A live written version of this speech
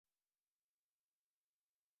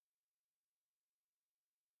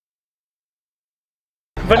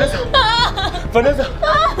Vanessa.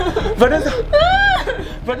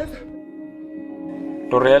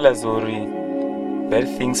 To realize bad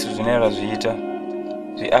things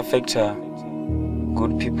we affect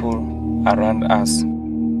good people around us.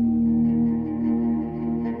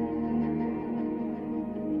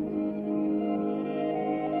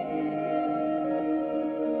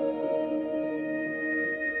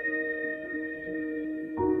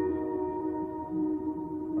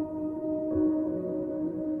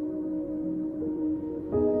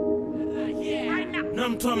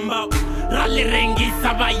 Namtomba rally rengi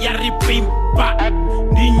sabayari pimpa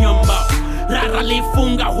Ninyomba rally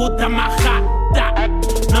funga huta mahata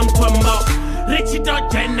Namtomba rechito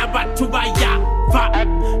jena batubaya fa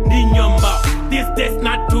Ninyomba this days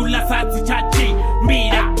not to la sati chachi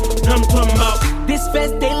mira Namtomba This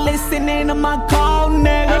fest they listening to my call,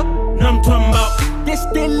 nigga. Namtomba They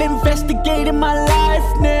still investigating my life,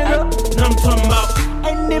 nigga. Namtomba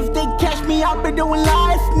And if they catch me, I'll be doing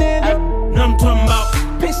life, nigga.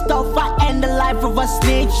 Pissed off, I end the life of a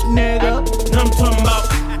snitch, nigga.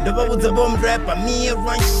 The bubbles a bomb rapper, me a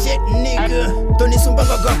run shit, nigga. Tony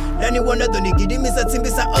Sumbaga, Danny Wonder, Tony Gidimisa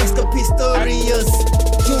Timbisa Oscar Pistorius.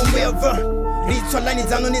 Jumbever, Rich Lani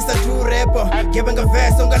Zanonisa, true rapper. Giving a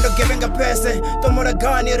verse, I'm gonna giving a person. Tomorrow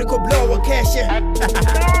gun, you could blow a cash.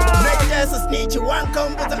 Let us a snitch, one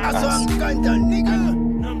come with a song, nigga.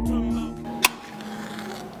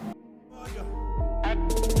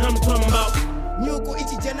 Nyuko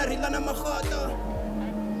ichi general na makhata.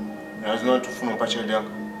 Lazima tufune mpacheli yako.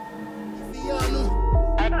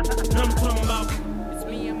 It's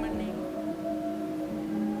me and my name.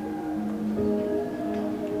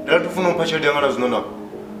 Leo tufune mpacheli yako lazima nako.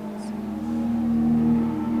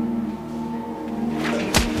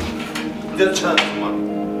 Ndio chance man.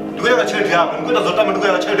 Ndugu ya cheli yako, nikuta zote ndugu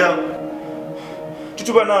ya cheli yako.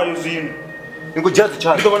 Tutuba nayo zini. Nikujaza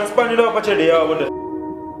chance. Ndio bana spani leo pacheli yako.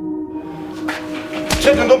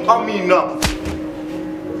 Cheli ndo pamina.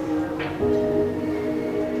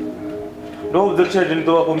 No, the children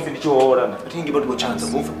do a msini chora. Atingi bado chance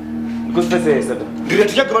move. Because pesa. Ndio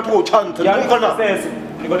tuchake bado chance. Niko na pesa.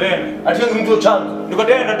 Niko tena. Atingi mtu chance. Niko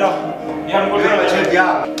tena da. Ya niko tena cheli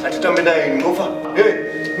yako. Atitambe dai ngofa.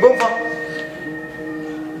 Ngofa.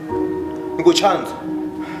 Niko chance.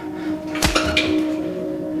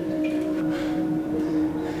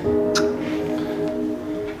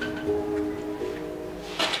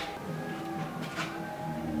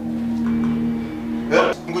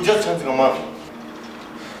 Just something a month.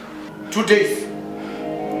 2 days.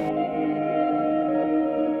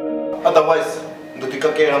 Otherwise, do you think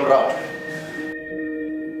I'm right?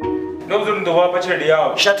 No, don't do what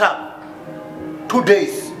pacheli. Shut up. 2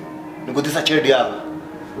 days. You go this a cherry.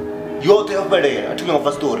 You're the other day. I'm talking of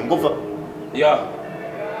a story. Go for. Yeah.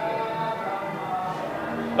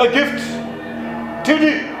 A gift. TD.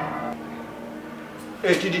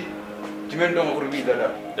 Hey, TD.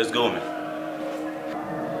 Let's go, man.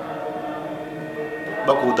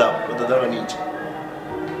 Bakuda, utadhara ninja.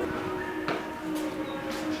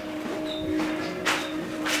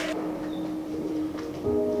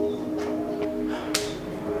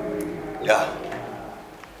 Yeah.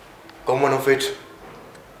 Come on of it.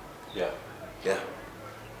 Yeah.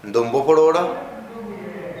 Ndombo poroda.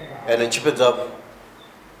 And chipets up.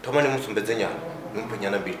 Tomani musumbezenya.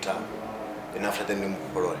 Numpanyana bita. And after then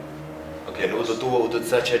nimporoda. Okay. And also do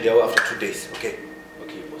such a day after 2 days. Okay.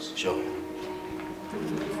 Okay, boss. Sure.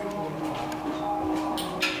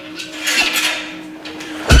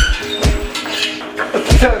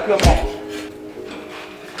 Come on.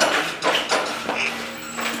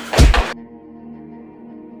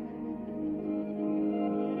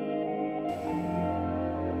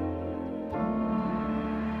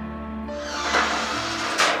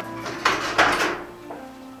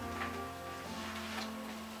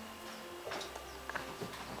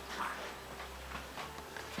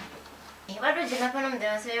 What do you happen to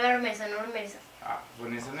them? Say, where Mason or Mason?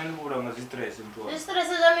 Vanessa non vuole una stress in tuo. Stress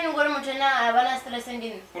is a mean woman to now. I want to stress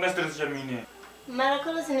in. Una stress jamine.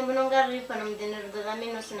 Maracolas in the Bunga Rip and dinner, the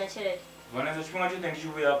Laminos in a chair. Vanessa spuma ten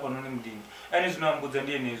shuwe hapo na mdini. Ani zina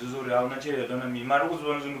mbuzandie ni zuzuri au na chere dona mi. Maruko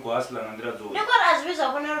zwanzu ni kwa asla na ndira zo. Niko azwiza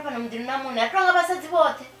kuna rupa na mdini na mune. Atonga basa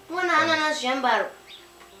zibote. Mwana ana na shambaro.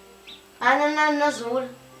 Ana na zul.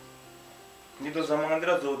 Ndito zama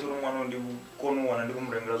ndira zo turu mwana ndi konu wana ndi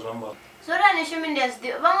kumrengra zamba. Sora ni shumi ndi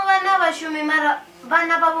asdi. Vamo vana va shumi mara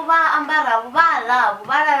vana babu va ambara va lavu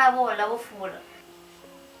va la bola bufula.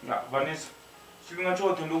 Na Vanessa Chipinga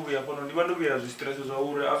chote ndugu ya pono ndiba ndugu ya stress zo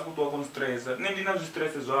ure asikutoa kon stress nindi na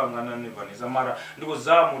stress zo angana ne Vanessa mara ndiko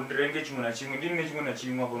zamu ndirenge chimwe na chimwe ndine chimwe na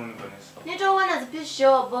chimwe pono ne Vanessa Nito wana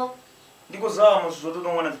zipishobo Ndikuzama zvoto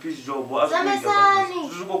tonwana dzipichi job. Zamesani.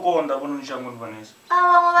 Zvizokonda pano nishango Vanessa.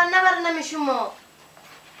 Vamwe vana vari na mishumo.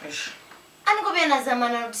 Eish. Andikupia na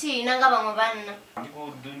zamana rutii nanga vamwe vana.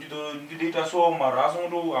 Nditoita so mara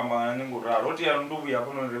asongoto amba nengoraro. Oti andobuya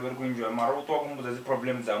pano reveri kuenjoy mara utwa kumbudza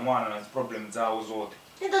problem dza mwana na problem dzawo zote.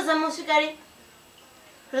 Nditozama usvikari.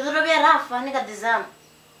 Rotorovia rafa nikadzama.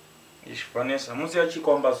 Eish Vanessa, musi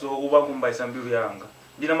achikomba so uva kumbaisa mbiru yanga.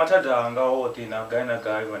 Ndina matadha anga ote na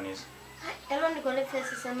gai Vanessa. Elo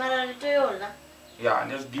ndikonepfesisa mara ritoyola. Ya,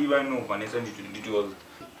 ndizvidiva ino Vanessa nditoyola.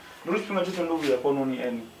 Ndoripinga chose ndobuya panoni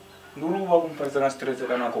eni. Nduruva kumfarisa na stress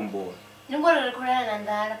kana kombora. Ndingorere kurara na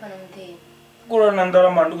ndara pano muteni. Kurara na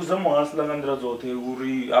ndara mandi kuzama hasila ngandira zote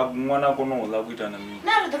uri mwana konola kuita na mimi.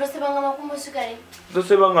 Naro dorosebanga makumbo svikari.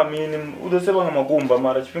 Udosebanga mini, udosebanga makumba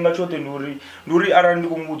mara chipinga chote nduri ara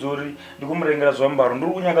ndikumbudza uri ndikumurengera zvambaro,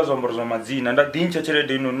 nduri kunyanga zvambaro zvamadzina, ndadhincha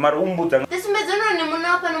cherede inoni mara umbudza. Ndisumedza noni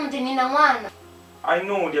muna pano muteni na mwana. I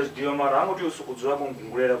know ndiyazvidiva mara angoti usukudzura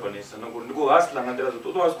kungungurera Vanessa nanguri ndiko hasila ngandira zote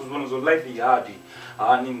utohasi kuzivona zo life ihard.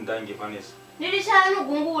 Nini ndange Vanessa. Ndiri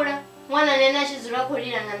chaanogungura mwana nene achizura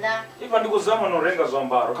kurira ngandara. Ifa ndikuzama norenga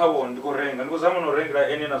zvambaro kavona ndikuzama norengera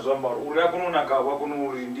ene na zvambaro uri akunonaka wakuno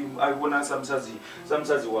uri aibona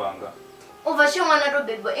samsazi wanga. Ubva chomwana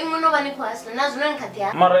tobebwa imwe nova nikwasila nazvino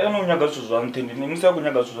nikadhiya. Mara enonyaga zvinhu zvamutendi nemisa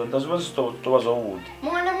kunyaga zvinhu zvanta zviva zvisitova zvauti.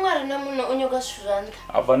 Mumwe nemumwe ari namuno unyoga zvinhu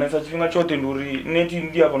zvanta. Vanessa chifhinga chote nduri neti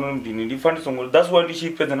ndiyapa nomudhini ndifanisa ngoti that's why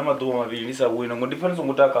ndichipedza namadhova maviri ndisawina ngoti ndifanisa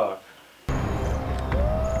ngotakara.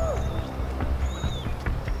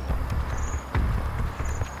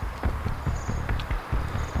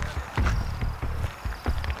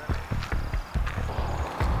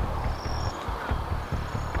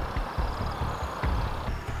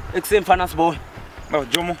 Exem finance boy.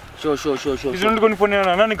 Jomo. Sure. Izino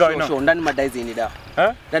ndikonifonera nani gaina? Sure, ndani madaizi da.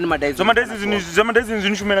 Ndani madaizi. Zoma madaizi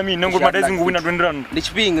zinishumela mina ngori madaizi nguwina 20 rand.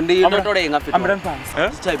 Ndichipinga ndotorenga fito. Amran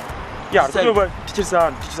fans. Type. Ya, kutoba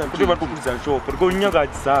tichisana. Kutoba kukuliza shop. Riko nyaka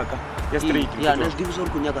dzaka. Ya street. Ya, ndizivisa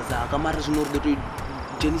uri kunyaka zaka mara zvinori kuti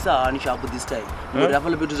jenisa hani sharp this time. Ngori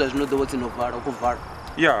afala betu zvino the what's inovhara ukuvhara.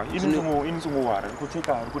 Yeah, inisungo wara.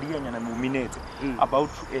 Kucheka kuriyanya na minutes. About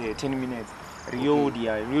 10 minutes. Rio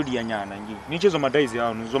dia nyana ngi. Nichezo madaizi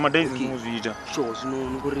yanu, zo madaizi zimuzita. Sure,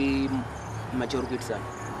 nguri machoro kwitsana.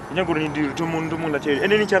 Nyanguri ndi tumundu mula chere.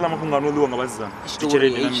 Ene nichala makungano luwa ngabazana.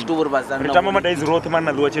 Chitovori bazana. Ritama madaizi rote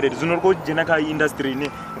mana luwa chere. Zinoriko jena ka industry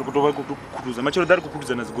ne rikutova kukuruza. Machoro dari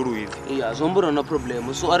kukuruza na ziguru hizi. Yeah, zomboro no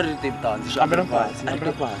problem. So ari teptanzi shop. Amera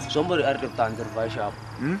pass. Zomboro ari teptanzi vai shop.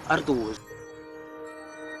 Ari tu.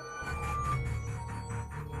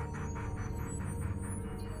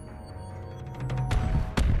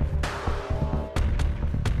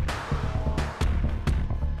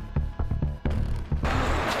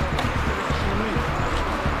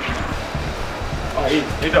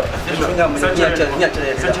 Ida.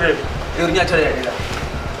 Sachere.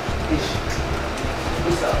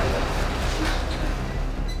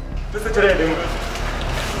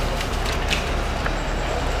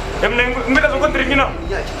 Mbeda zokontri kina.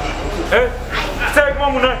 Saya kuma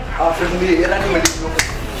muna. Afrimbi era ni mali.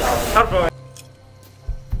 Arba.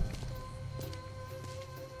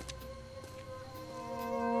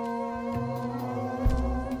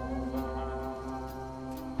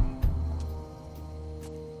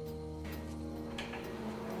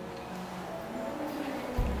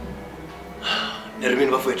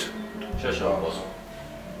 Nervini bafwetu. Shasha boss.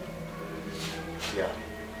 Yeah.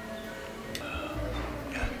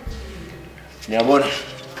 Nyabona.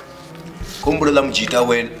 Kumbula mjita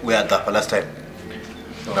we atapa last time.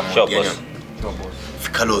 Sure boss.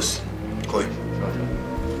 Fikalos. Koi.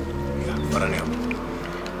 Yeah, farani hapo.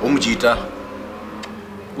 Umjita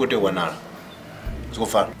wote wanala. Siko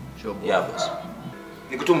fara. Sure. Yeah boss.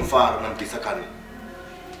 Nikutumfara na mtisakani.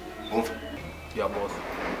 Umfa. Yeah boss.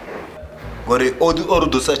 Gori oru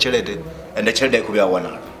dosa chelede ende chelede kubya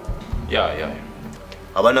wanala. Yeah.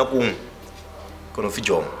 Abana kono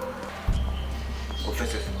fijom.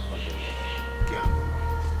 Confesses. Yeah.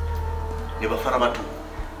 Neba fara batu.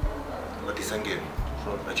 Batisangeni.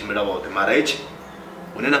 Bachimela bote marriage.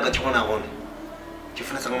 Unena kachona ngone.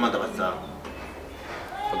 Chifuna sanga manda baza.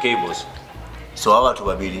 Okay boss. So abantu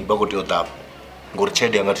babili bakote otap. Ngori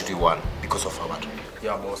chelede anga 21 because of abantu.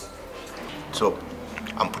 Yeah boss. So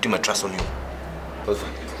I'm putting my trust on you.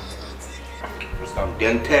 Perfect.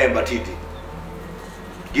 Then time batiti.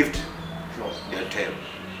 Gift. Then time.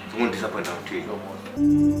 So won't disappoint out you.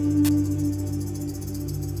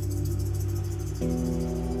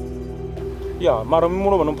 Ya, mara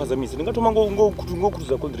muno vanompazamisa. Ndingatoma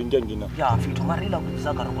ngokuruza kondiri ngangina. Ya, fito marila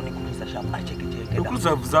kuzaka roko nikuruza. Mr. Sharp acheke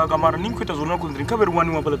Ukuzavza kamara ninkuita zona kunzini kaberi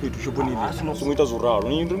wani wapala petu shoponi sinoita zoraro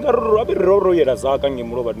ndingaroro abiroro yera zaka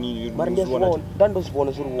ngemuroba ni mara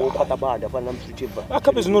ndandozibona zviri wopata bada fana msutiba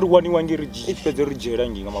akabe zinori wani wangiri chipedze rijera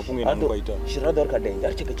nginga mapunge nangoita shirada rikadenga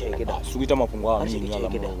acheke da sukuita mapungo a mini ala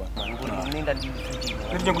muroba nenda ndizviti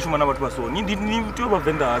ndinge kushumana vatu vaso ni toba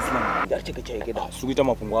venda asina acheke da sukuita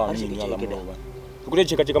mapungo a mini ala muroba Kure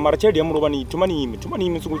cheka mara chedi ya muroba ni tumani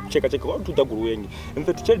ime suku cheka watu taguru yengi in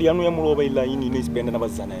fact chedi yanu ya muroba ila ini ino ispenda na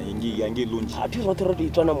bazana yengi yangi lunji ati rotorodi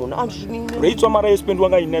itwana muna amshini reitwa mara ispendwa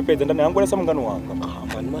nga ine peza ndana yangu nasa mungano wanga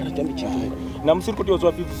mani mara jambi chitunga na msiri kuti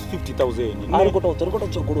yozwa 50,000 ari kota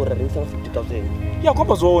chogurura rinsa 50,000 ya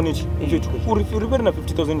kwamba zoone chi mfitu uripere na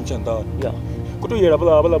 50,000 chanda ya kuto yera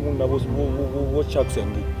bala munna wo chaks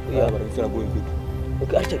yangi ya bara nsira go mfitu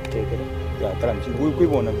ukacha kiteke ya taranchi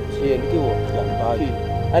kuibona ye ndikibona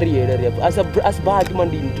ari yera as bad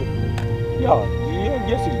mandinto ya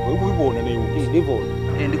yes kuibona ne ndibona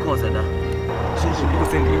ndikoza da sisi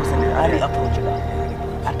kusende ari approach da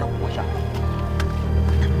hata kuosha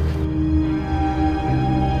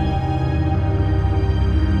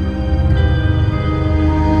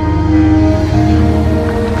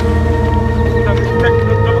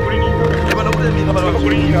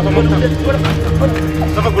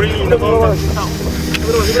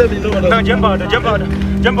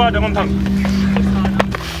Jamba ada montang.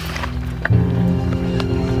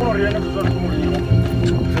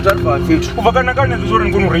 Uvakana kana zuzuri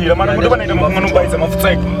ngunurira mana mudo banaita manubaiza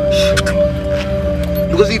mafutseko.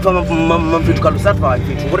 Because if I'm fit kalu satwa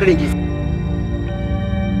fit ngorengisa.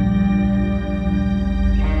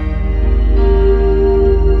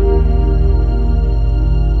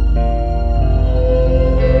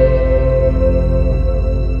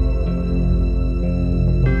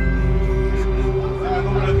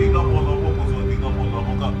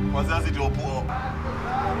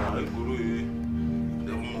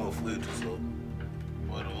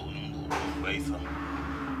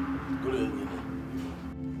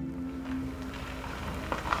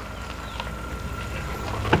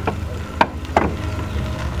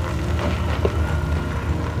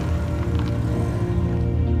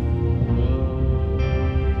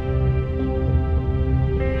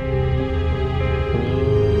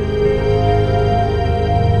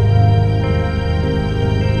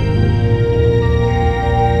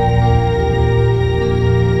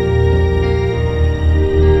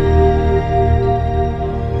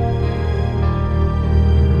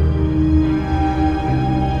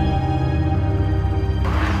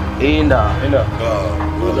 Indah.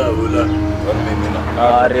 Bola.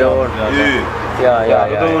 Arion. Ya.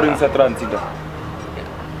 Itu ring transit dah.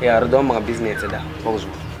 Ya, ada mga business dah. Bagus.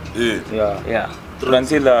 Ya.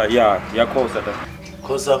 Transit lah, ya kosa dah.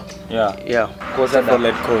 Kosa? Ya. Kosa dah.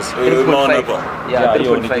 Let kosa. 3.5. Ya,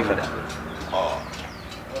 3.5 dah.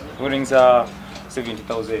 Ring sa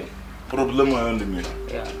 70,000. Problem ayonde me.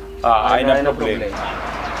 Ya. Aina problem.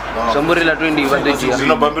 Samburi la 20 wadji.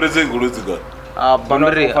 Sina bambere zengulutsika.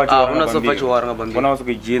 Bambiri una sofa chuwar nga bambiri. Bona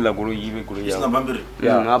usuke jela guru yibe guru ya. Sina bambere.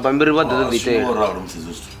 Ya, bambiri wadda dite. Raro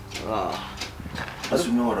msizustu.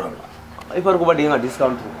 Asino raro. Ipar ko badi nga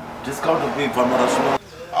discount. Discount pe famara sino.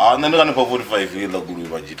 Nani kana pa 45 ila guru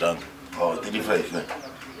bajitanga. 35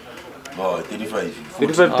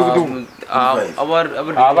 35 tuku.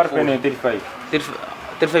 Abar pene 35.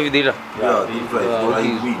 35 dira. Ya 35.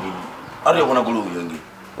 Ai wini. Ari kona guru yangi.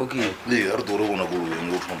 Okay. Ne ardoro kona guru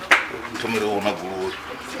yangi uthom. Tumere kona guru.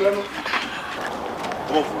 Silano.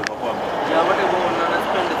 Ofu papa. Ya bate bo na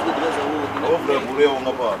spend ku dweza wo. Ofu bure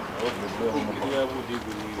unga pa.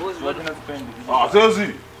 Sezi.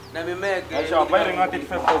 Na mimeke. Acha bayre ngati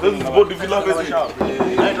 35,000. Sezi body villa pesi.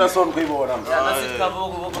 Naita son kuibona. Ya nasika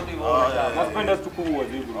bogo kuibona. Maspenda tukuwa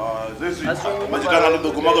zibu. Sezi. Majitanga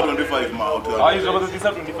ndo kumaka 25 ma out. Ai zoba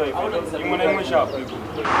tisa 25. Imona imwe sharp.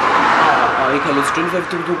 Ikalo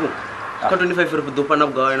 25 tuku. Ka 25 rupu dopana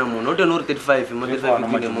gawa na mona. Ote nor 35 ma 35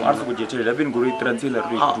 kine mo. Arsu kujia labin guru transila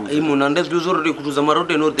ri. Ai mona ndes duzoro ri kutuza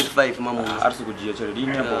marote nor 35 ma mona. Arsu kujia chere di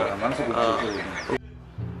nya bora. Mansu kujia.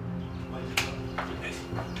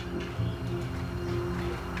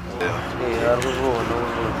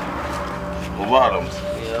 Ubarams.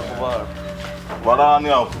 Kubar. Barani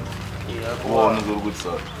hapo. Uone gurugutsa.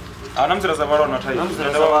 Namzira savaro na tai.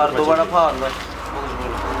 Namzira savaro dobana panga.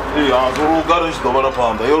 Zuru garage dobana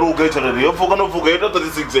panga. Yo ruga chere ri. Foka no foka eta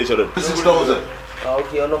 36 chere. 6000.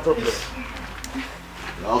 Okay, no problem.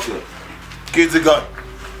 Okay. Kids guy.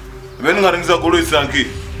 When ngaringza gulu isanki.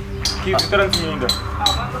 Kids transinda.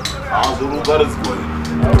 Zuru garage boy.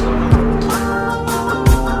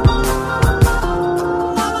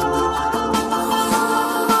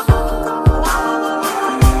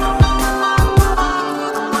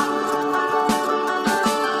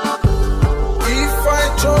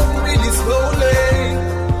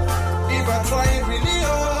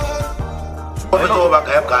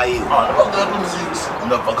 bagaya gayi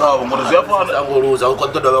ndabvakawo ngoto ziyafana angoluza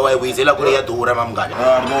ukodwa wayibuyisela kule yadura mamngane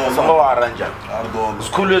songo waranja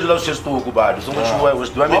school yezila sesituku bado songo chuwa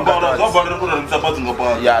wesidiwa minga zabana kuna mtsapazi ngapha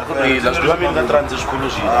ya kuyiza sidiwa minga transit school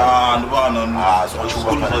zini ndibana songo chuwa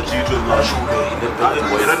school zachitwe ngashuke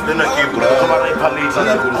nena kibra kamara iphalisa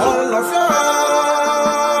all of your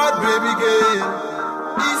heart baby girl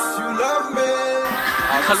if you love me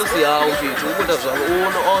Khalosi yawo mfethu ukuthi azwa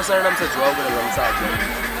osana namsebenzi wakho namsaje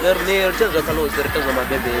lerner tezwa khalosi retezwa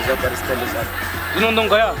mabebeza baristelesa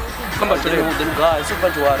inondonga ya kamba chele udinga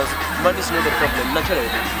super juara but it's not a problem naturally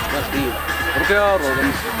must be porque ya rogo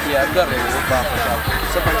ya garre ba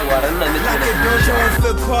super juara na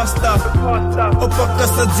the costa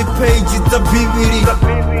opakasa dzipage dzabiviri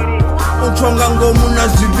uthonga ngomu na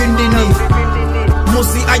zvivindini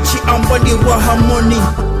musi achi amba ndirwa harmony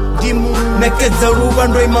dimu mekedza ruva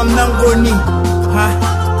ndoima mnangoni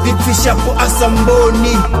ndipfishapo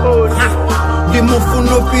asamboni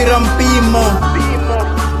ndimufunopira mpimo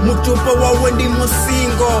mutupo wawe ndi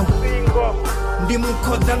musingo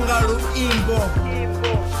ndimukhodza nga luimbo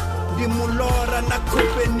ndimulora na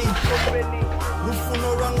kopeni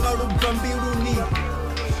lufuno lwanga lubva mbiluni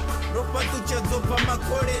ropatuchedzopa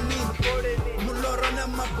makoleni mulora na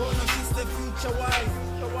mabono she's the future wife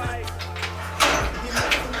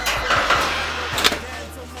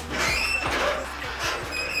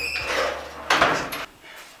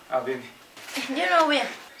baby. Do you know where?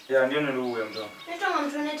 Yeah, do you know where I'm going?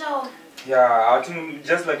 Nito. Yeah, I think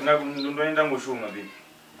just like na ndonenda ngoshuma baby.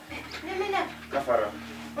 Nemena. Kafara.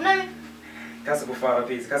 Unami? Kasa kufara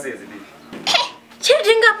please, kasa yezi baby.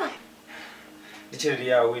 Chedi ngapa? Chedi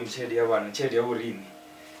ya win, chedi ya wana, chedi ya urini.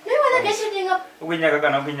 Ni wana ga chedi ngapa? Unyaka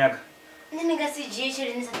kana kunyaka. Nini ga CG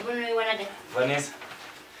chedi ni sababu ni wana ga. Vanessa.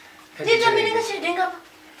 Dita mini ga chedi ngapa?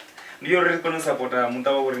 Ndiyo respond supporta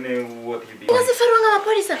mutawa urine what you be. Ngasifarwa nga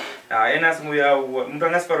mapolisa. Ena simu ya mtu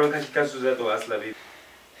angasifarwa kashika suza to asla baby.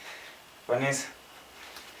 Vanessa.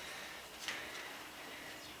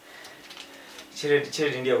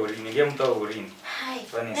 Chedi ndiya urini, ndiya mutawa urini. Hai.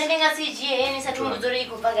 Vanessa. Nini ga CG ni sababu mzuri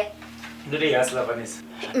iko paga. Ndode asla Vanessa.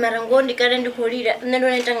 Marango ndikare ndikolira nendo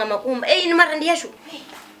naitanga makumba. Ni marandi yashu.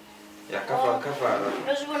 Ya kafa.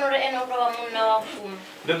 Ndozibonora eno kwa munna wafumu.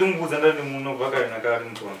 Ndodumbuza ndandi muno vakari nakari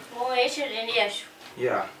mutona. Chedi ndi yashu.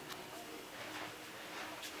 Yeah.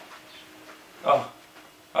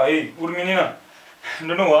 Ai, urminina.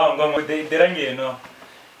 Ndono wanga mo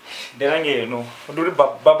derangeno. Nduri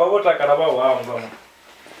baba wota kana ba wanga mo.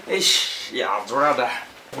 Eish, ya zorada.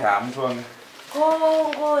 Ya mtwana.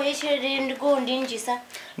 Go chedi ndiko ndinjisa.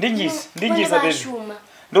 Ndinjisa baby.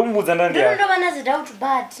 Ndombuza ndandi ya. Ndo banazi doubt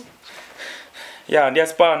bad. Ya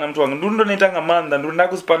ndiaspana mtu wangu ndo nitanga manda ndo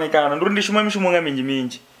ndakuspanikana ndo ndishuma mishumo nga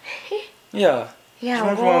minji ya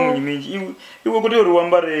shuma minji iwe kuti uri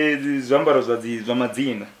wambare zvambaro zva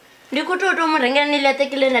madzina ndikutoto murengera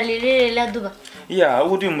nilatekile na lilile la duba ya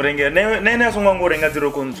ukuthi umurengera nene asonga ngorenga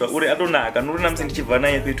zirokonzwa uri atonaka ndo namse ndichibva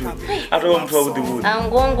naye petu atova mtu wakudibudi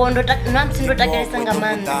angongo ndo namse ndo takarisa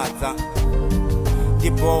ngamanda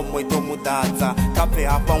ndibomwe tomudadza kape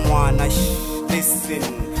hapa mwana listen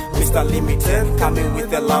Mr. Limited coming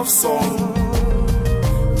with a love song.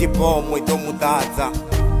 Ndibomwe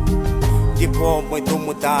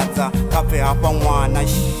tomudadza kape hapa mwana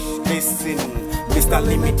listen Mr.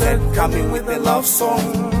 Limited coming with a love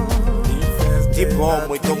song.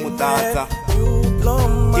 Ndibomwe tomudadza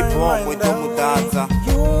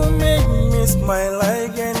you make me smile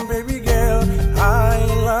again baby girl I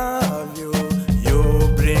love you you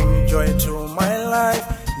bring joy to my life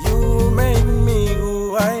you make me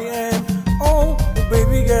who I am oh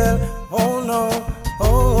baby girl oh no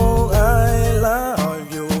oh I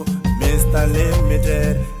love you Mr.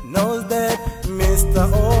 Limited knows that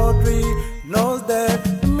Mr. Audrey knows that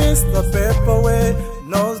Mr. Pepperway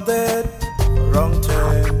knows that wrong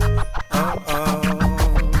turn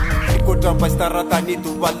Kutamba staratani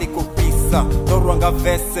duwali kupisa Torwanga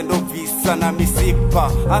vese no visa na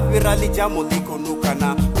misipa Avirali jamu liko nuka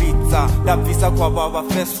na pizza Davisa kwa baba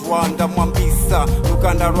first wanda mwambisa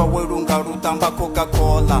Lukanda rwa werunga rutamba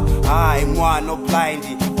Coca-Cola Hai mwano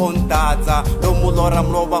blindi ondaza Lomulora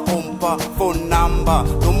mloba ompa phone number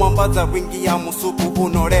Lomwambaza ringi ya musuku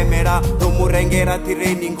unoremera Lomurengera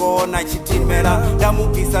tireni ngona chitimera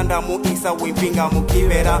Ndamupisa ndamuisa wimpinga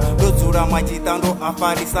mukivera Lozura machitando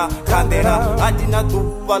afarisa kandera Atina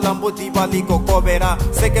tupa lambo diva liko kobera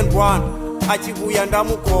Second one achibuya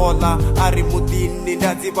ndamukola ari mudini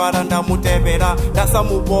ndadzibara ndamutevera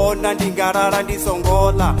ndasamubona ndingarara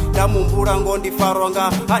ndisongola ndamumbura ngondifarwa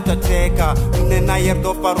nga atateka mne naye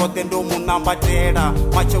ndofarote ndomunambatera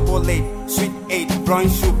machocolate sweet 8 brown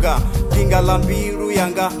sugar dinga lambiru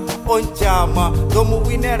yanga onchama domu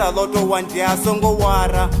winera loto wandia songo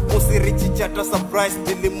wara musirichi chata surprise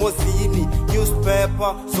dilimozini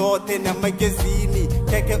newspaper zote na magazini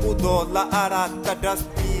keke udola arata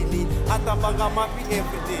dustbini atambanga mapi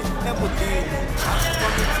everyday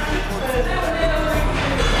emudini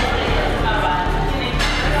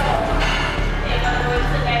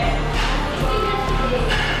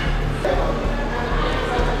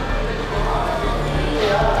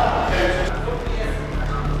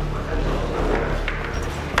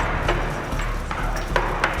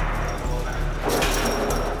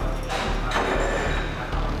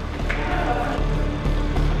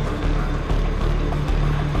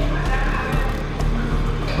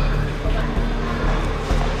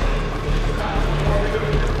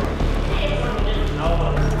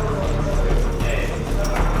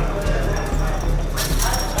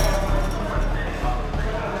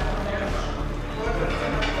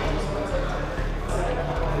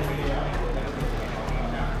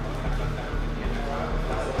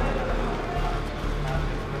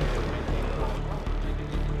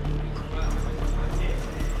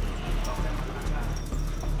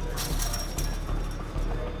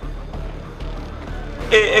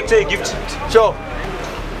Ekte gift. Sure.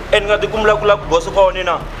 En ngati kumla boso kwa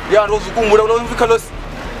nina. Ya ndo zikumula unofika los.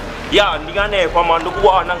 Ya ndingane kwa mandu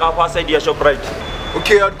kwa nanga fa side ya Shoprite.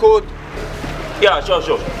 Okay, hard code. Yeah,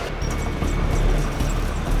 sure.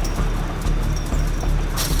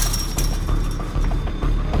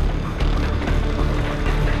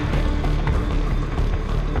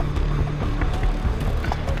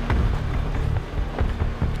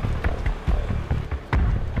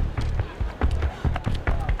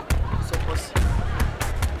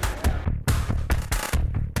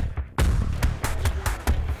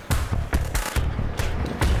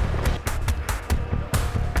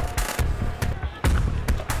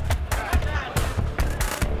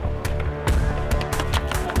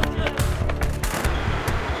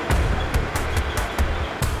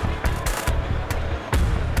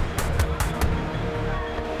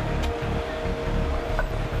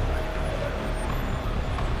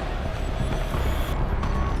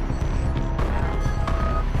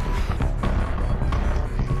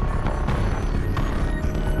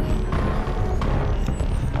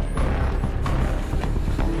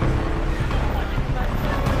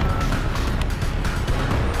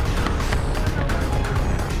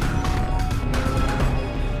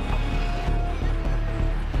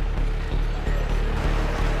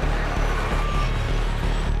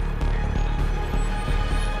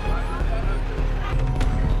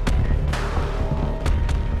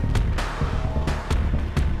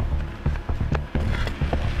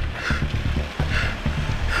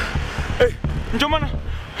 Njomana.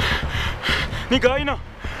 Nika ina.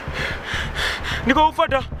 Niko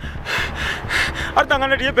ufada.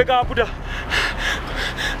 Artangana dia beka apuda.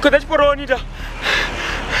 Kadach poroni da.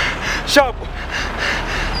 Sharp.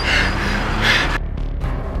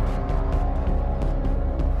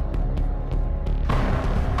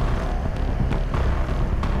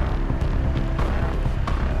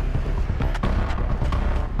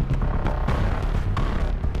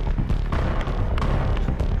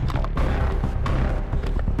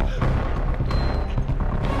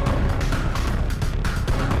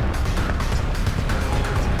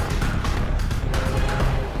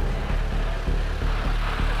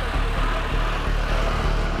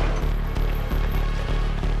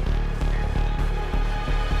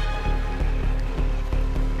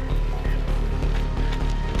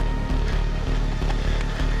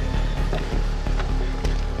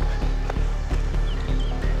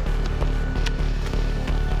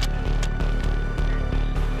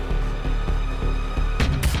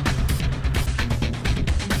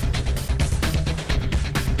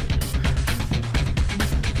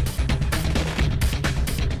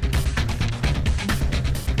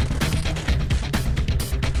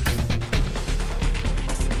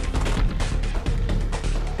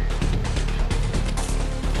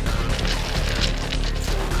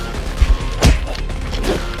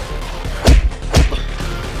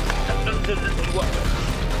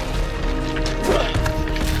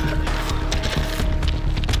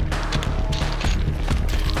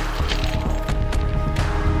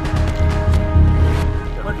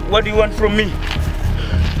 What do you want from me?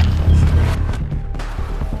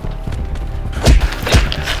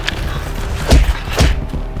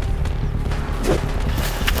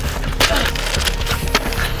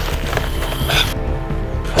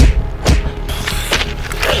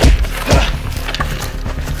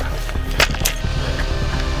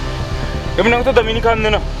 Kamu nak tahu tak mini kan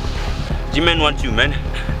nana? G-Man wants you, man.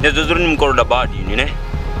 There's a room called the body, you know.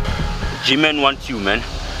 G-Man wants you, man.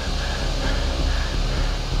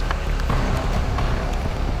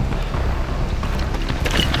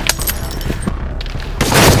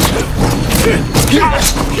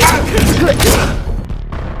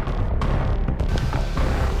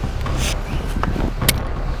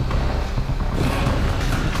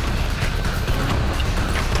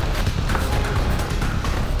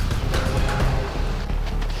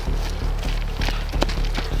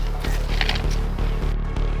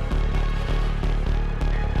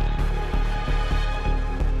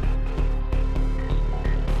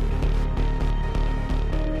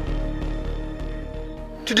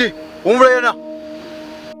 Today, umrayana.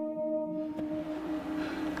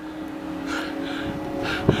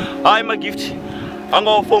 I'm a gift. I'm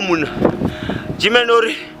going for moon.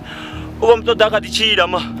 Jimenori, I'm to Daka the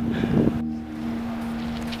Chidama.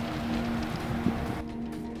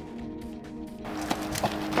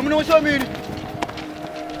 I'm going to show me.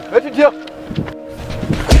 Let it here.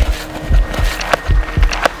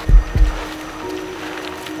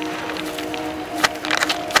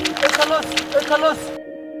 Carlos.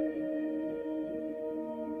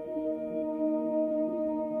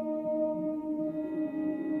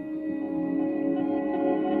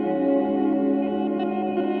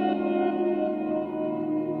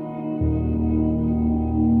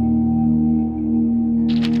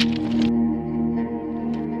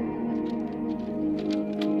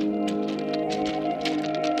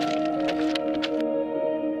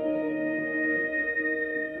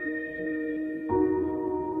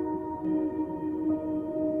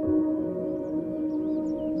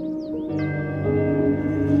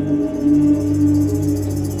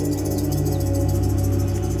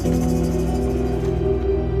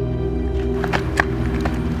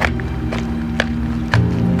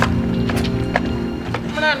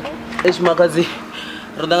 Makazi,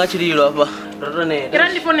 Radanga Chidilo, Rane.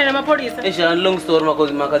 Grandi phone na mapolisa. Long story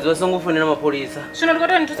makazi wasangu phone na mapolisa. Shino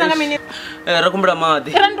ngota ntusanga mini. Rakumbra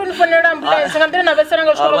madi. Grandi phone na ambulance, ngambira na vesera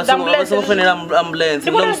ngasholo ambulance. Wasangu phone na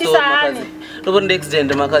ambulance. Long story makazi. Rubonde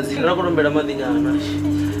accident makazi. Rakumbra madi nyana.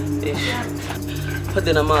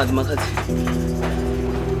 Pate na madi makazi.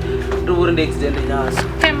 Rubonde accident nyana.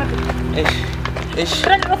 Kema.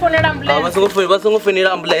 Grandi phone na ambulance. Wasangu phone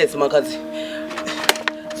na ambulance makazi.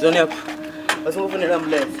 Zoni hapo. Wasangu phone na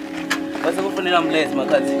ambulance. Wasangu phone na ambulance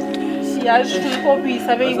makazi. Si aje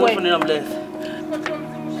tukopisa bei wewe. Wasangu phone na ambulance.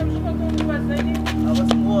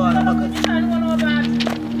 Wasangu wana makazi.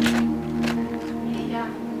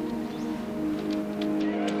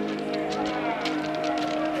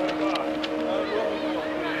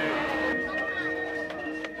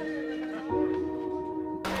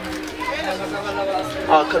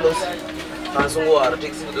 Carlos. Langsung war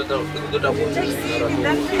taxi itu dah pun.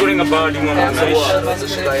 Goreng apa di mana?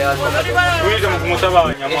 Langsung kaya. Wih, sama pengusaha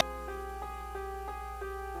banyak.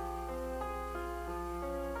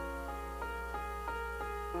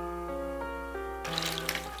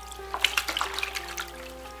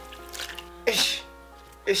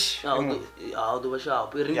 Ya, udah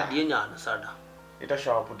basah. Piring dia nyana sada. Itu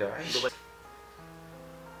shop udah.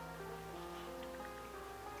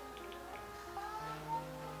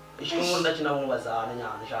 Ishkung nda china mubazana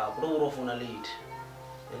nyana shapo ro urofuna lead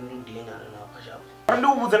endudiye nyana na pashapo andi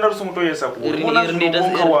ubuze ndarusunguto yesa ku mona ndita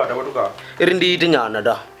wada watuka iri ndite nyana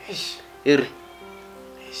da iri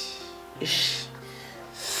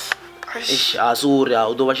asuri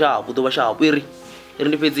udo bashapo iri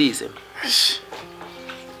ndipedzise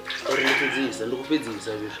ndipedzise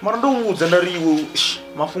ndikupedzisa vizvo mara ndoubudza ndariwo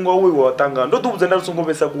mafungo awo iwo atanga ndotubudza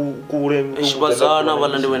ndarusungovesa kure vazana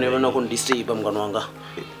vala ndivenevena kundiseipa mngano wanga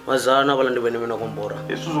vazana vala ndivenevena kumbora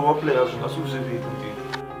isuzo waplaya zvingasuze vitu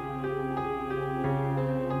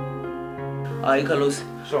ai Carlos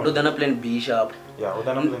ndodana plan B sharp ya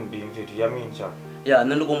udana plan B mfiti yamini sharp ya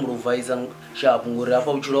nandikomurovhaisa sharp ngori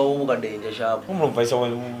apa uchirawo ukadenja sharp umurovhaisa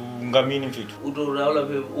ngamini mfiti utoraula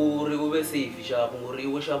pe uri uve safe sharp ngori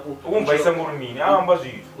iwe sharp ukumvaisa ngori mini amba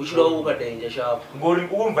zvitu uchirawo ukadenja sharp ngori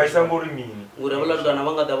ukumvaisa ngori mini ngori avalatugana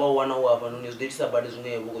vangada vawana wapa nezvidetsabadi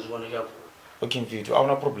zvimwevo kuzviona sharp okay mfiti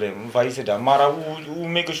auna problem mvaise da mara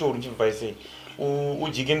umeke sure uchimvaise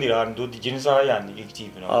ujike ndirani ndodijenisa yani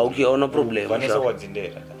active na okay auna problem vanesa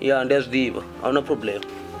wadzindera ya ndazvidiva auna problem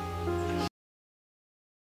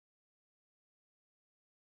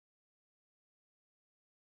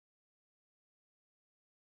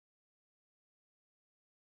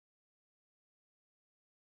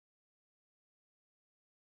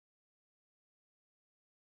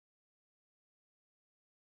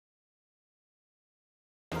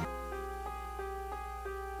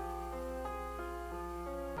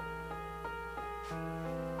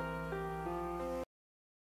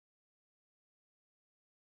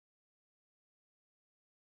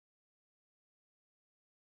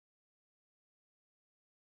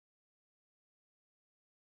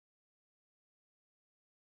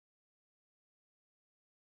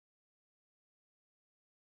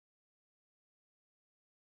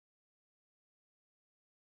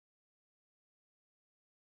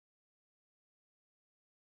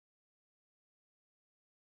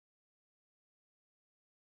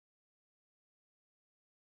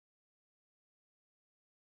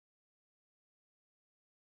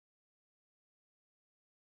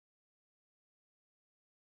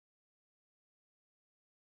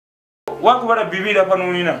wakubata bibida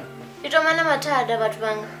panunina. Itomana matada batu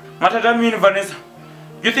banga. Matata mean Vanessa.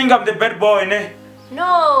 You think I'm the bad boy, ne?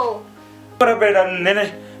 No. Better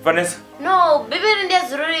nene Vanessa. No, bibiri ndiye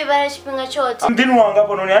zururi ibara chipinga chote. Ndinu wanga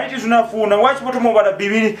panuni haiti tunafuna wachi poto mobata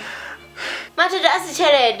bibiri. Matada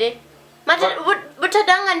asichelede. Matada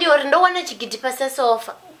butadanga ndiyo ndo wana chigiti pasa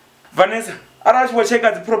sofa. Vanessa, arachi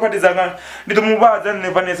wacheka zi properties anga nditumubaza ne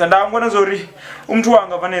Vanessa ndangona zori umtu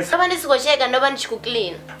wanga Vanessa. Kama ndisikocheka ndoba ndichiku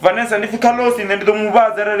clean. Vanessa ndifika losi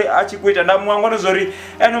nditumubaza rere achikwita ndamwangona zori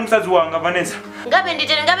eno msazi wanga Vanessa. Ngabe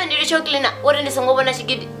ndilicho clean uri ndisongobona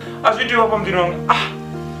chigiti. Azviti wapa mdini wanga.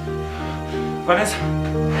 Vanessa.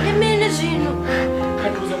 Nimene zvino.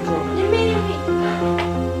 Katuza mtu wanga. Nimene.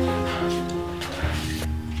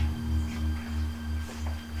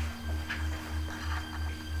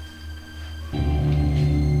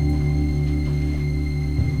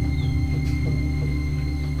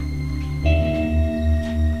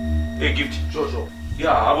 Hey, gift. Jojo.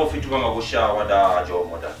 Yeah, abo fitu kama kushawa da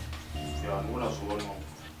jomo da. Yeah, ngona zubona.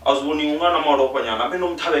 Azuboni ungana malopa nyana beno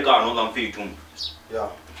mthabekano nga mfitu. Yeah.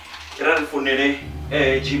 Kira rifonere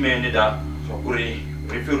Gmail da kuri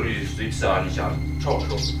refugees itsani cha.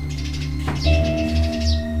 Jojo.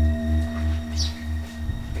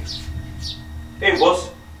 Hey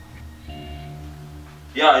boss.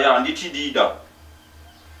 Yeah, nditi dida.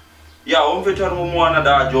 Yeah, omfetar mu mwana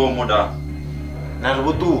da jomo da. Na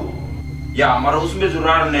rubutu. Ya, mara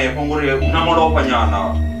usimbezurane pongore namalopa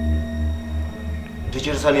nyana.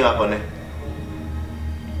 Tichirisani hapa ne.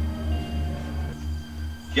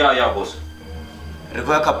 Yeah, boss.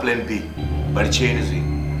 Require plan B. Bali chain zi.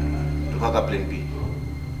 Require plan B.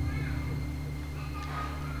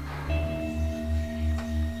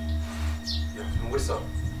 Yeah, ngwesa.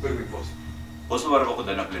 Wait, boss. Boss bara ko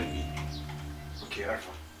dana plan B. Okay,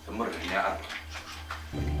 Alpha. Tamar ne Alpha.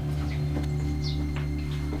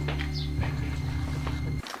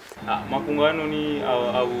 Makungano ni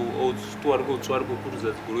au twari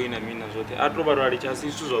kukuruza ziguruina mina zote atoba rali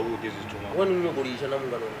chasisu zvakuti zvituma wani unokurisha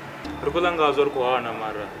namungano rikolanga zvari kuhana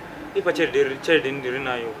mara ipa chede ndiri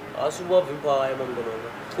nayo asi wabva paya mamungano wanga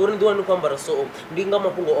uri ndiwani kwambara so ndinga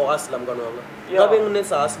mapungo oasila mungano wanga ngave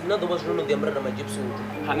ngunesa asi ndinadzoba zvinonodiyambira namajipsi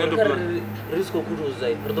utu risko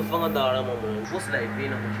kutozai ritofanga ndara mamuna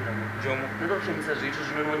vosilaivina kuchira jomo ndotokushambisa zvitu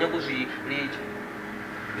zvinonwanya kuzvirecha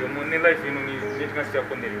jomo nelife ino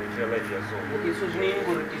netingasiyakonderichira life yaso so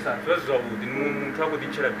zvinoingorikisa zvazvakuti muntu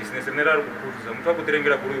akutinchira business nerari kukuruza muntu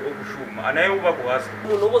akutirengera kuri okushuma anaye uva kuhasa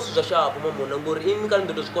munhu ovosvizva shapo mamuna ngori ini kari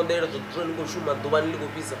ndotozvikonderera zvokuti ndikoshuma dhuva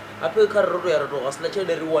ndilikupisa ape kari rotoya rotohasila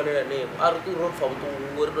chede riwanera nemo ari kuronfa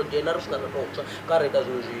mutungo ritojena risvika ratotsva kareka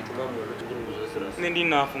zvinhu zvitu mamuna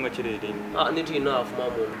nendinafunga cheredeni nditi inafu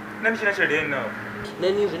mamuna nandichina cheredeni nafu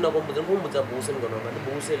neni zvinakombudza nkombudza bhuse mugana wanga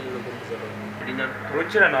ndibhuse linokombudza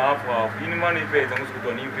rochera nahafu ini mano ipedza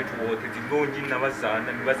musikuti nimfetu wote dzindonji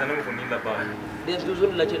navazana mukunila bani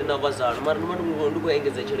ndezvizvondila chede navazana mari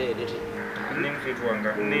ndikuengedza cherede ti nemufetu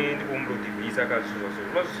wanga ndikumbrodivhisa kazvizvazo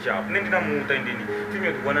vazvichapo nendinamuta indini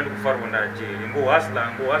tinyodikwana ndikufarwa ndajeri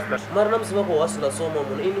ngohasla mari namuziva kohasila so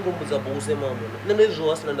mamuna ini ndikombudza bhuse mamuna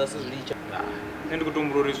nenezvohasila ndasizviricha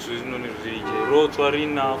nendikutomburori zvinoni zviriche rotswa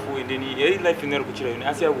rinafu endeni hei life ino ari kuchira yoni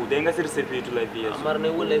asi yakuda ingasiri sefi yetu life yesu mari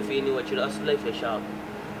naiwe life ini wachira asi life yashapo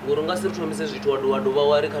ngori ungasiri tomise zvitu wadova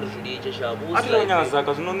wari kari zviriche shapo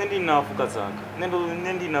atilanyazaka zvino nendinafu kadzaka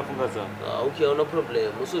nendinafu kadzaka okay hauna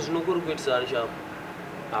problem so zvinokuri kuitisani shapo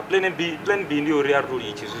plan B ndiyo ri ari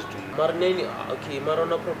toriichi zvizvitu mari neni okay mari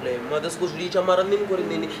hauna problem madasikozviricha mari neni kuri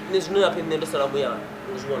neni nezvinoyape nendosara muyana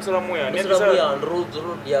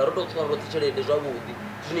rototsva roticherede zvavudi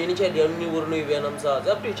zvineni chaidi yanoniwo rinoivea namusadzi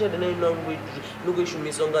apti chaidi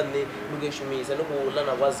ninokuishumisa unga ninokuishumisa nikuula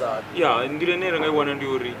navazana ya ndire nerangaiwana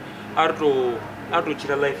ndiyori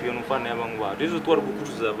atochira life yonofana yavamwe vatu izvo twari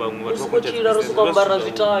kukutuza vamwe vatikochira rosukambara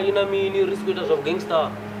zvitai namini risikuita zvavugangster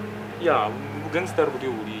ya gangster kuti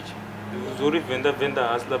urichi zori venda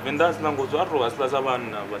hasila ngozo atohasila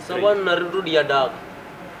savanhu nari rudiyadaka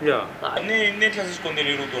ya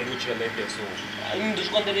netasikonderera kuti ndiuchira life yaso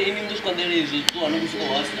ini ndosvikondere izvi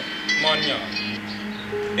tuanokusikohasila manya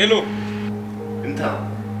hello Mthange.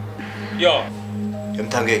 ya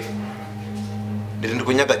Mthange.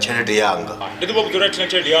 Ndikunyaka channel yanga. Ndikubakuzora tina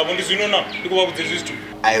channel yavo ndizvinona ndikubakudze zvistu.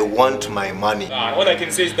 I want my money. All I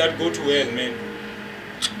can say is that go to hell, man.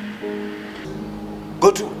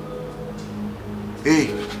 Go to. Hey,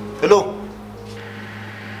 hello.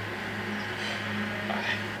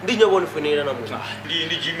 Ndinyabonifonera namuhla.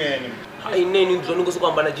 Ndi Gmail. Ineni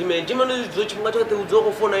ndizonongosokuhamba na Gmail. Gmail ndizochipinga chakateudzwa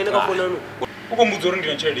kufona ine kafona nu. Ukombudzora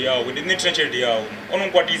ndina channel yawo, ndine tina channel yawo.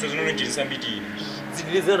 Ononkwatisa zvinononjirisa mbitini.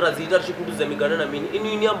 ndilize razita richikuduza migana na mini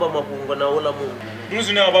ini amba mapunga na ola mungu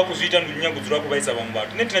ndinozvine ava kuzviita ndinyangudziro wako vaisa vamwe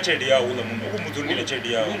vatu netina chelede yawo ula munhu ukumudziro ndine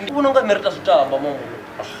chelede yawo unonga merita zvitamba mamu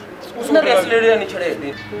usina riasilereya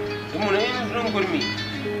nechelede imunhu inongori mini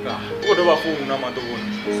ukodovafuna mandovona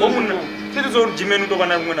omuna titizori jimeni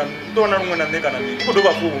utovana rumwe nanekana mini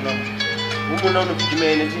ukodovafuna umuna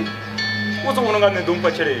unobvijimene ti uzoononga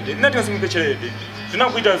nendomupa chelede ndinatingasimupe chelede zvina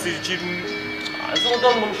kuita chitu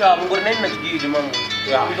sokutongomushava ngori naini nachigidi mamu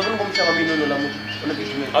uzovonongomushava minonola muti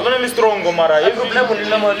unobvijimene avaneli strongo mara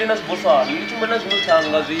problemu lina zvibosana ndichimbona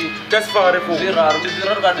zvinotanga tasifare foni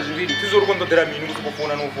zviraro kandi zviviri tizori kondodhera mini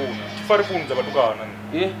kusukufona nofona tifare foni dzavatukana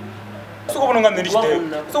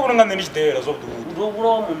sokuvononga nendichidhera zvakuti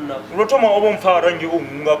urotoma ovo mupfara nge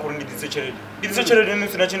ohunga kuri ndidise chelede ndidise chelede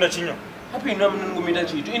nisina chinda chinya apinda munongomita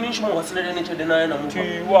chitu ini nchimongasilerea nechede naye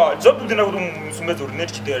namuwa dzabudina kuti musumedza uri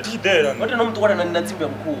netichidhera watena mutukwana natsimbi ya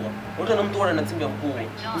mkuwa watena mutukwana natsimbi ya mkuwa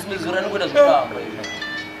musumedzora nikuita zvitamba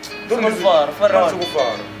kufara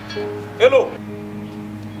hello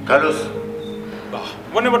Carlos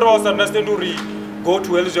vone vata vawasunderstand uri go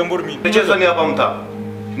to hell zvambori mini nechezani apa muta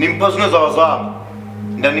nimpa zvine zvavazvanga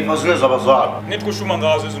ndanipa zvine zvavazvanga netikushuma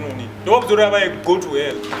ngazvo zvinoni ndovabuzori avaye go to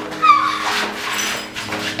hell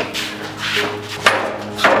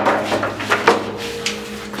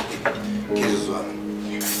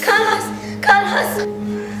Carlos.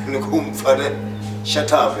 Nikumfane.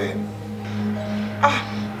 Shut up, eh?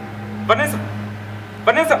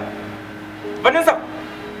 Vanessa.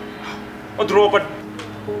 Odropa.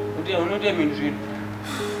 Unotia minzvini.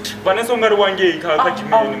 Vanessa ungari wange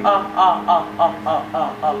kajimeni.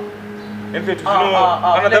 Emfetu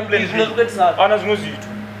zvino another plan. Ana zvino zvitu.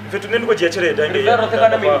 Emfetu nendikojiya chelede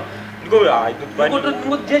ange.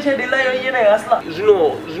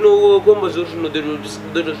 zvinokomba zvo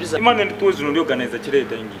zvinodotozvisa imane ndito zvino ndiorganiza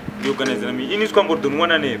chireta ingi ndiorganiza nami ini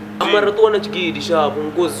skwambordonwana nepo amara towana chigidi shapo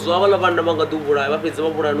ngozi zvavala vana vangadovuraya vapedza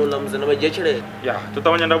vavuraya nolamuzana vajya chireta ya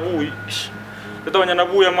totavanya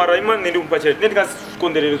ndavuya mara imane ndikupa chireta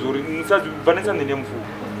ndendingaskonderere zori vanesa ndende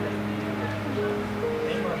mufuko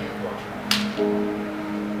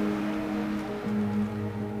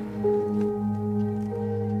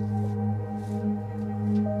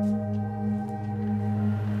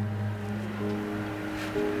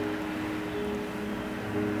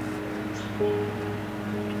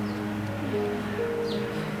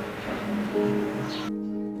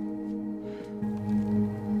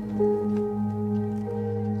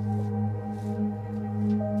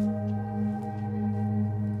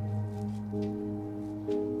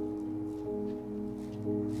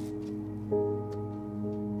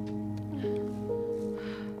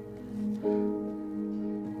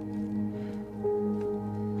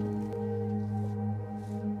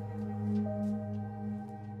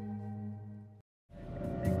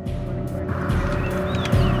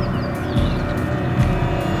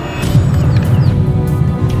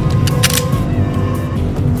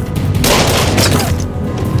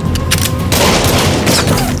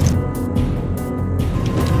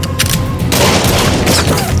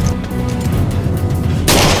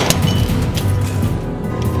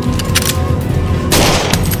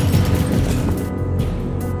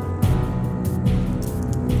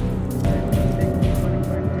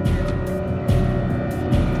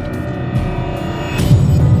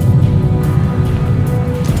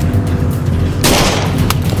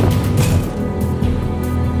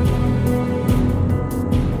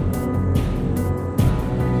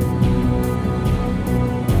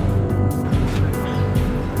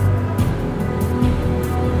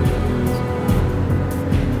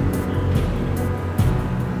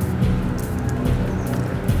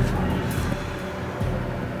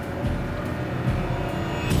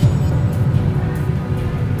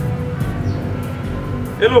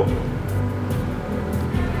Hello.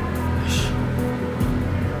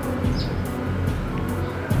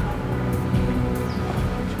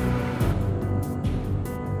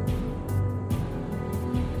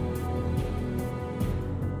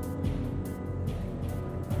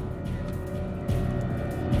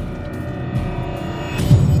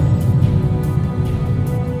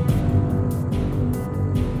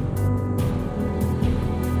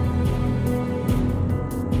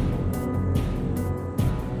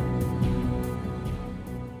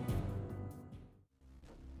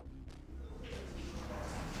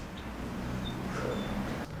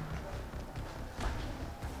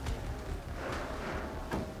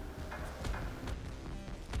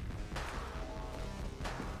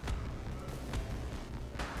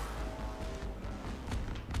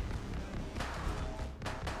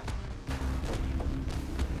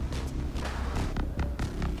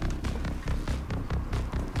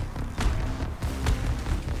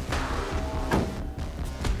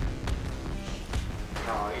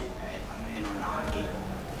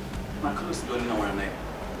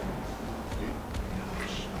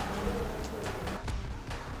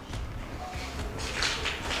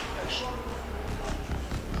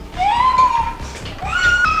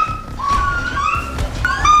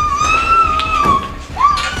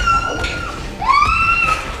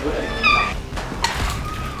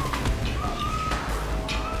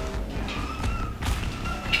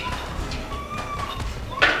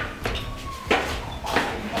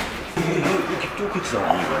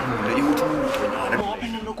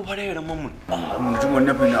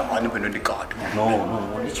 ngone phena ani phena ndikati. No,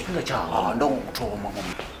 ndichipinga cha. Ndongokuthoma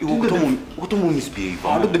mama. Iwe kutomu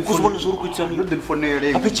misbehave. Ndo Kusibona zorukutsani. ndo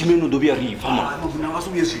ndifonele. Apha Jimeno ndo bya rifa ma.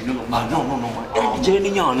 Ngasubuye zino no. No. Jeni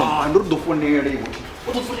nyana. Ndo dofonele.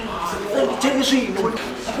 Jeni swino.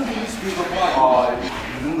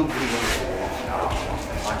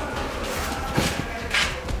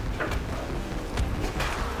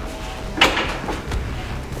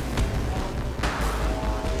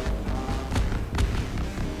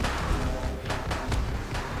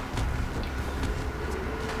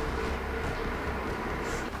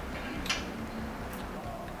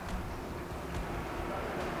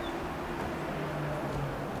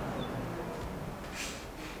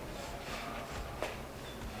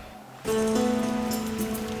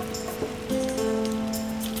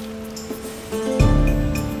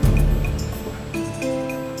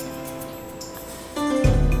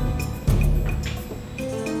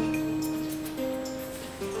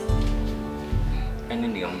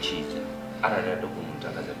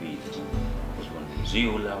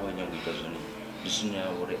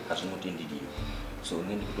 So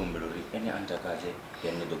ngene kutombelo ri ene antakaze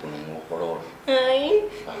yane dokono ngokololo. Ai.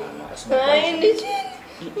 Ai ndichini.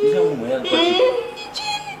 Ina moya kwati.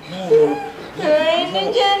 No. Ai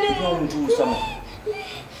ndichini. No mtu sama.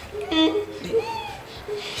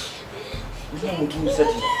 Ina mtu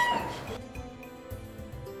sati.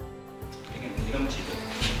 Ina mchito.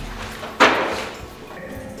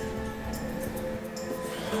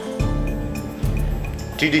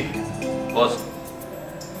 Tidi. Boss.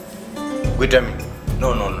 Kuita mi.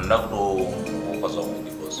 No, nakuto kwazo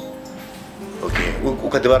boss. Okay,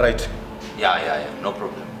 ukadiva right. Yeah, no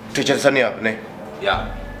problem. Teacher sani up ne. Yeah.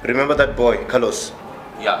 Remember that boy, Carlos?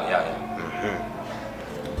 Yeah.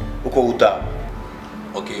 Uko uta.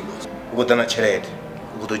 Okay, boss. Uko tana chelete.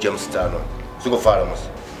 Uko to James tano. Siko fara mos.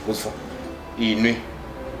 Uso. Inwi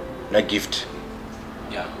na gift.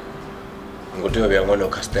 Yeah. Ngoto bya ngono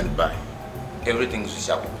ka stand by. Everything's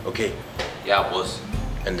sharp. Okay. Yeah, boss.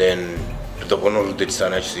 And then the bono lu dit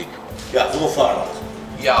sana chik. Yeah, siko fara.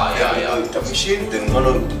 Yeah. The machine then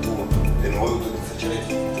ngono lu do. Then ngono lu dit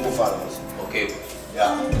chelete. Siko fara mos. Okay.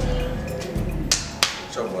 Yeah.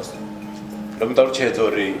 So boss. Lomtaru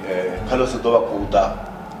chetori Carlos do bakuta.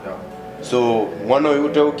 Yeah. So ngono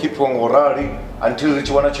yuto keep on orari until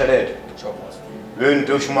you wanna chelete. Sure boss. When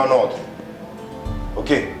do you not?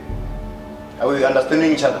 Okay. Are we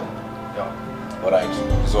understanding each other? Yeah. All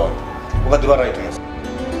right. So, what do I write?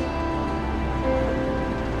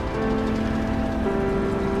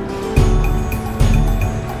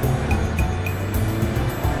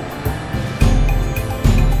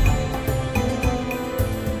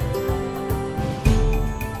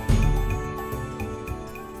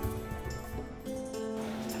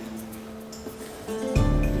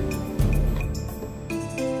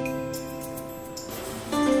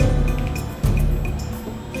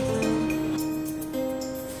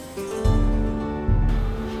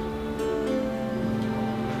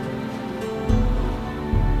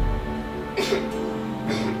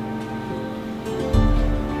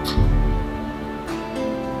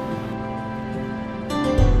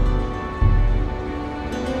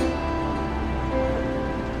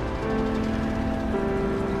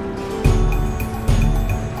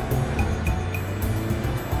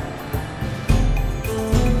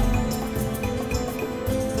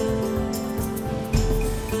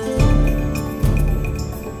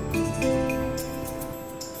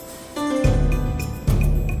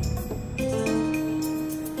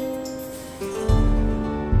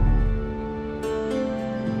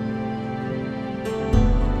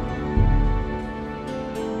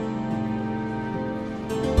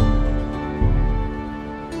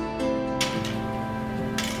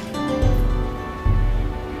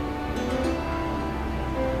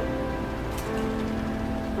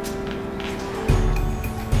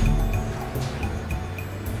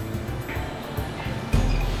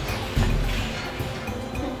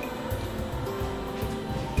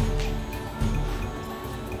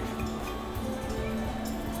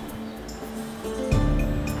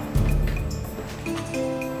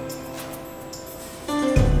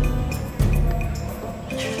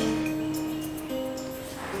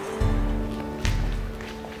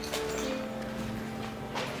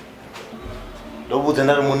 Lobu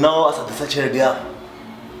tena munao asatisa chedia.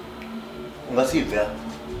 Ungasivya.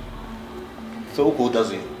 So uko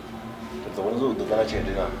utazi. Tutakonzo utana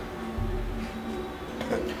chedia.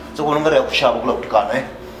 So kuna ngara ya kushaba kula kutukana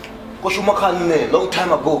Kushuma kane long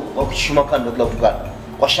time ago. Wakushuma kane kula kutukana.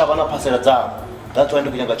 Kwa shaba na pasela zangu. That's why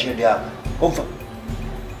ndikunyanga chedia. Kumfa.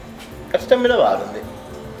 Atitamina bado ndi.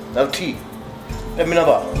 Nauti. Tamina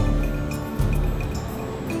bado.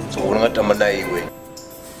 So ungatama na iwe.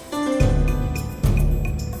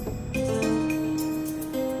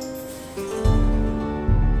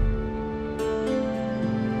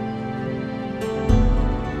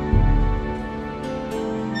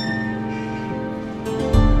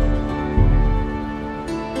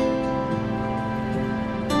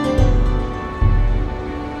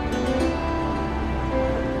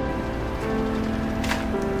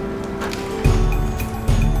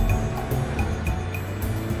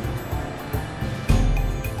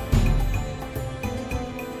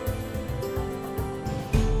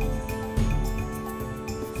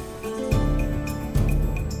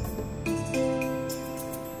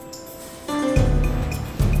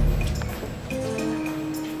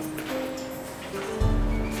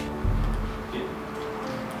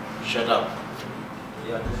 Shut up.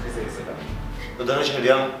 Yeah, this is it. Udana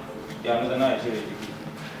shaliam. Yeah, udana shaliam.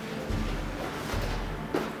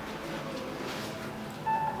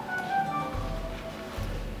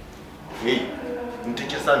 Hey,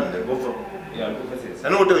 nitike sana ngofu. Yeah, ngofesesi.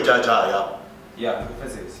 Ana uto jaja ya. Yeah,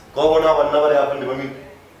 ngofesesi. Ko bona vanna vari hapa ndi mami.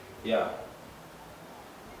 Yeah.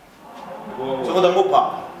 So ko dango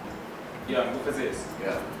pa. Yeah, ngofesesi.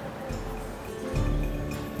 Yeah.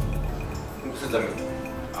 Ngofesesi mimi.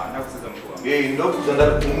 Nakusiza mkuu wangu. Hey, ndo kuzanda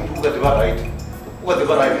umuntu ukadiva right.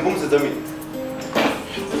 Ukadiva right ngomsiza mimi.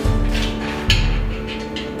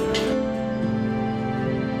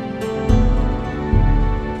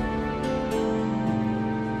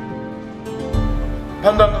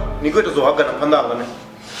 Pandanga, niko itazohaga na pandanga ne.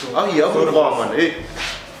 Ai, hapo ndo kwa man. Eh.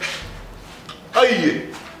 Ai.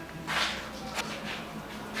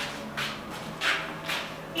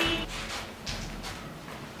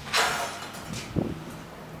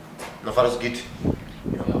 Na faras git.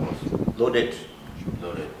 Yeah, boss. Loaded.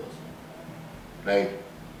 Loaded, boss. 9.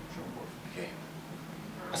 Okay.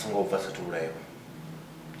 Asango vasa tu rai.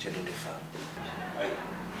 Chelo defa. Ai.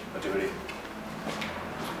 Atibiri.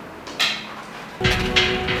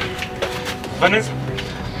 Vanessa.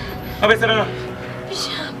 Abe sana.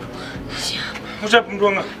 Nishamu. Mucha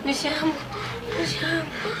mndwanga. Nishamu.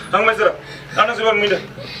 Nang mesra. Ana sibar mwida.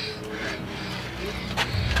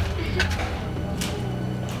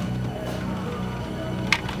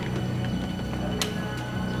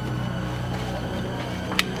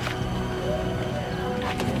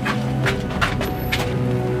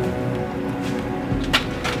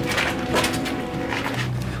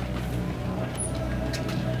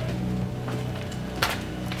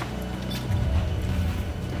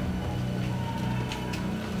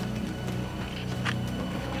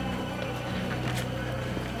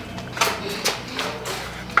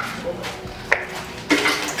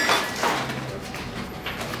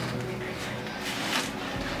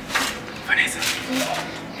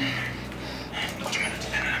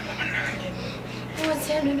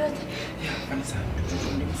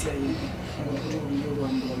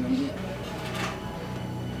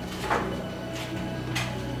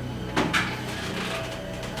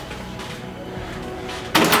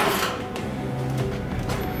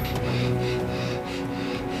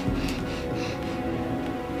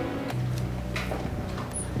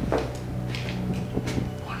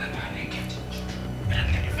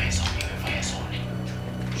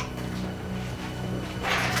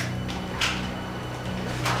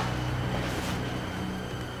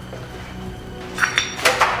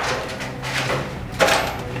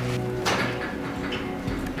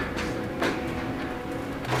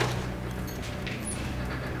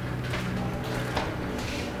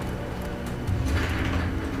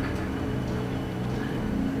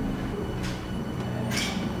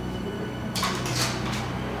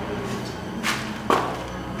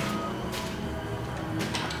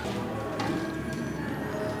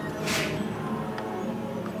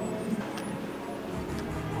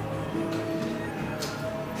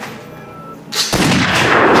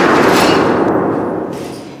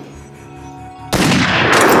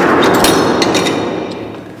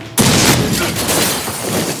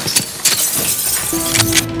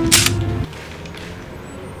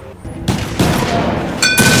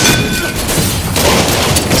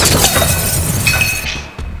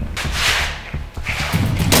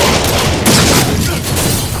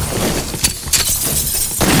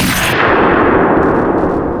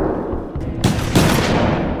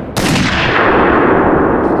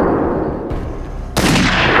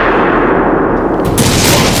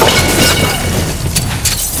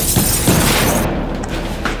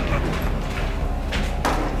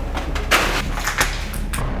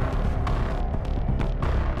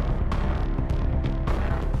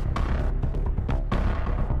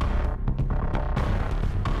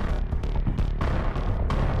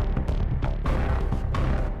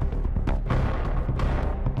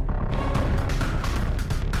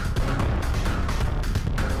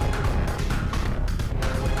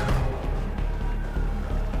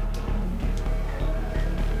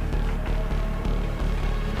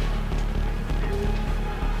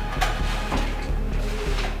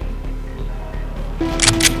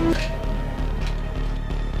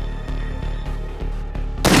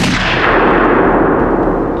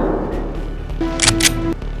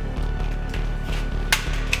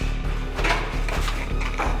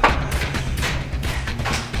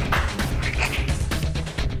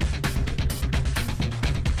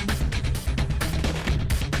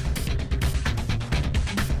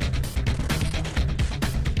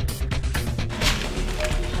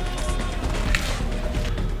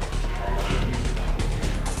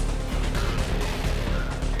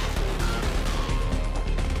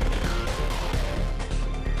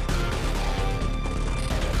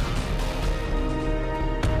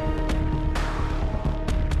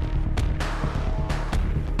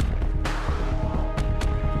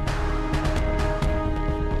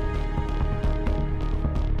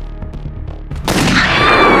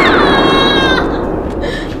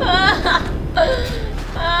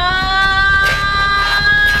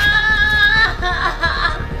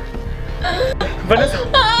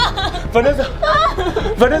 Vanessa.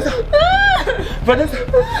 Vanessa. Vanessa.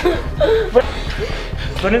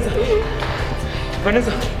 Vanessa.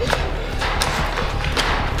 Vanessa.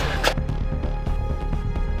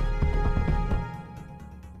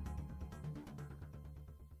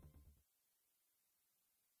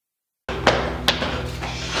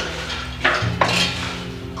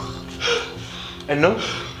 And no?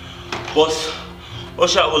 Boss,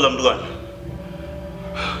 Osha ulam dugan.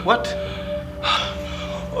 What?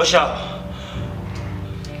 Osha.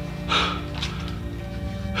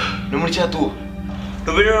 Nomor satu.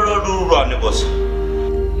 Nomor dua ni boss.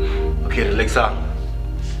 Okay, relax ah.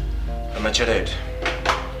 I'm a child.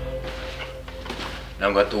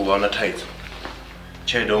 Now got to one at height.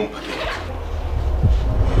 Chair don't pakai.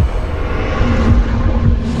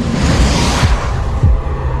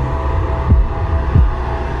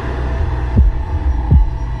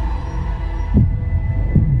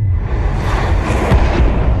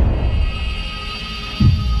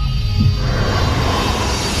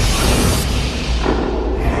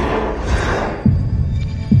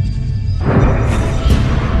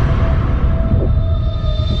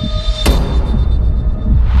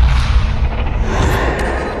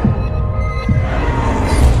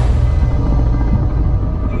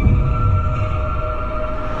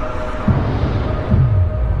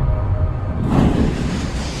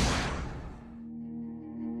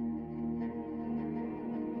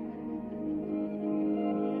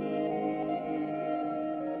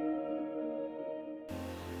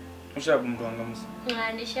 Sharp mtu wanga musa.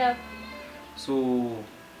 Ngani sharp. So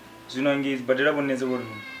zinangizi badala boneze bolu.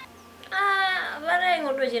 Bara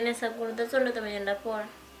ngoto jenesa kulu datsondo tamenda pora.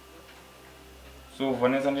 So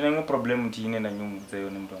Vanessa ndine problem tine na nyungu dzayo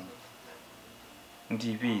ne mtu wanga.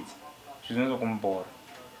 Ndipidzi. Zvinozo kumbora.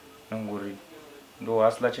 Ngori ndo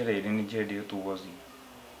hasla chere ni chede yotuwozi.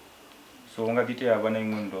 So ungakiti ava na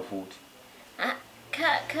imwe ndo futhi.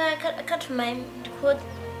 Cut my code.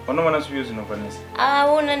 Ono mana swiyo zino Vanessa.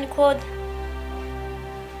 Una ni code.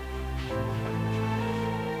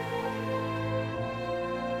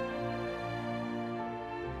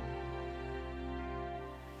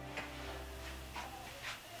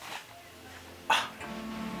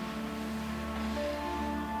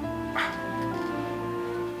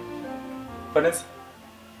 Vanessa.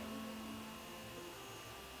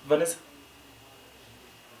 Vanessa.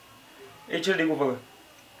 Echeli kuvaga.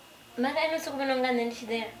 Mara ino sukumenonga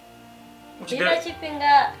ndishidera. Ina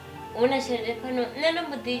chipinga una shere pano neno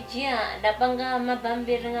mudijia ndapanga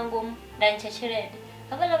mabambiri ngangom ndanchacherede.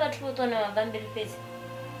 Avala vatu votona mabambiri pezi.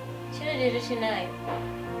 Cherede rishinayo.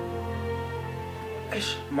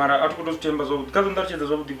 Mara atukuto temba zo kazo ndarcheza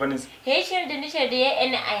zo kuti Vanessa. Hey cherede ndishede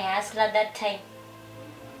and I hustled that time.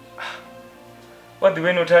 What the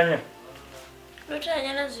way no tanya? No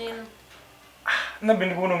tanya na zvino. Na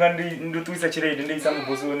bindi kuno ngandi ndotuisa chirede ndeisa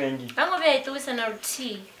mubosi onengi. Ango bya ituisa na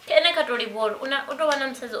ruti. Kene katoli bolo una utowana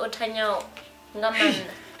msazi otanyawo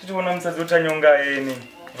ngamanda. Titona msazi otanyonga ene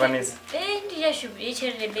Vanessa. Ndiye shubi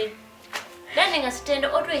cherede baby. Dani ngasitende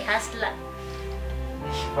otwe hustler.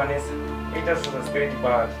 Vanessa, ita so spirit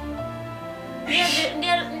bad.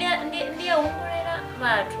 Ndiye umurera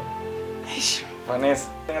vatu. Vanessa,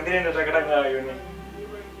 ngandire ndatakada ngayo ne.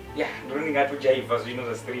 Yeah, ndoni ngatu jaiva zvino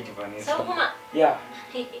za street Vanessa. So kuma? Yeah.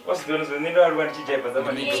 What's doing so nindo alwa ndichijaiva za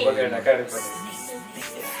mani kubaka na kare Vanessa.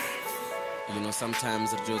 You know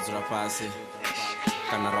sometimes rjodzo rapasi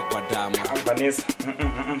kana rakwadama. Vanessa.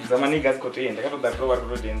 Zamani gas kotoenda katoda pro wari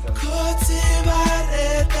kutodenza. Koti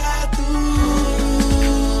bareta tu.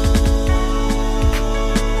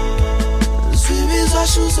 Subizo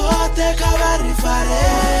shuzote kavari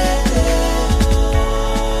farete.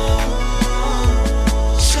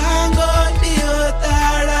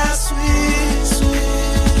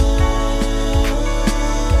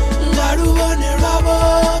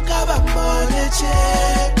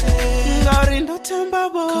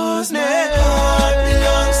 Cause my heart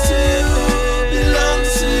belongs to you,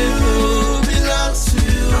 belongs to you, belongs to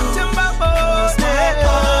you. Cause my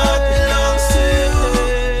heart belongs to you,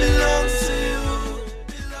 belongs to you.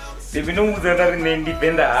 Baby no muzenda nendi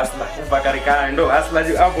VENDA hasla uvakarika ndo hasla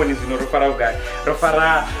ju aboni zino rofara uga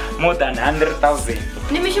rofara more than 100,000.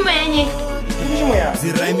 Nimishimo yenye. Nimishimo ya.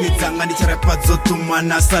 Ziraimi tanga nicharapa zoto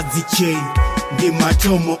mana sadziche. Ndi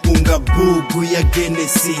matomo unga bugu ya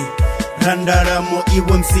Genesi. Randaramo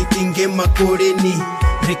iwo msikinge makoreni.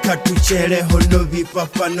 Rikatuchere hono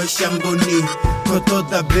vipapa no shangoni. Koto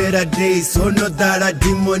the better days hono dara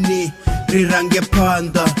dimoni. Rirange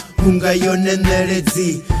panda hunga yone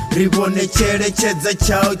nerezi. Ribone chere chedza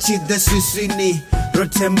chao chide swiswini.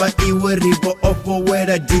 Rotemba iwe ribo opo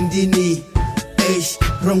wera dindini.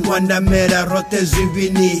 Rongwanda mera rote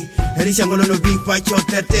zivini. rishango lonovigwa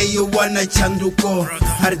chote you wana chanduko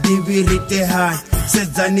hardivi rite hai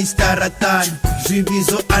sedzani staratani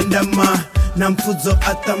zvivizo andama na mpfudzo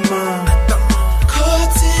atama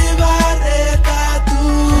kotsi varetatu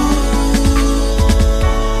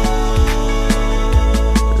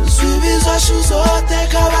zvivizo shuzote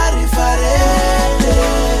kavari farete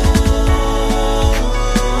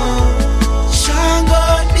shango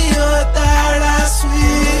niotara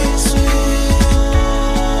swiswi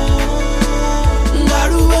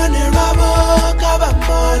ngaruone ravo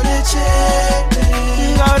kavambone chete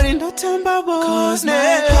ngarindo temba bone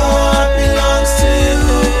belongs to you,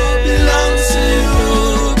 belongs to you,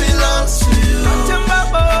 belongs to you. My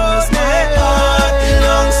heart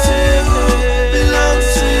belongs to you, belongs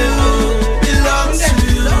to you, belongs to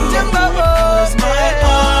you. My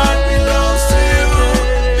heart belongs to you,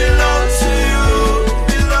 belongs to you,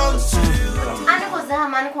 belongs to you. Ani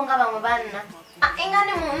kuzama ani kungaba ngubana.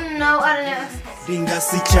 Ingani munna arane.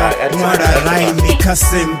 Ringasicha mwara raimi ka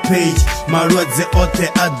same page marwadze ote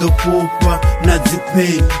adopupa na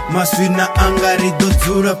dzipei maswina angari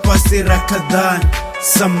dodzura pasi rakadhani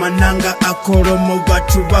samananga akoromo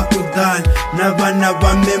vatu vakudhani na vana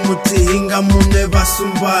vame mutihinga mune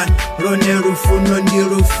vasumbani rone rufuno ndi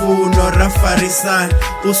rufuno rafarisani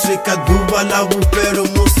usvika dhuva la vupero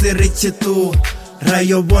musi richitua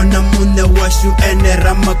rayovona mune washu ene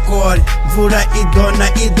ramakore mvura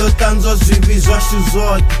idona idotanzwa zvivi zvashu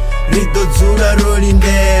zvote ridodzura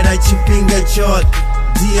rorindera chipinge chote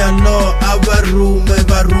dialo avarume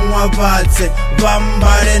varumwa vatse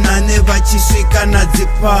vambare nane vachisvika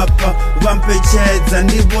nadzipapa vampechedza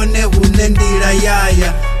ndivone hune ndira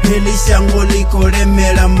yaya heli shango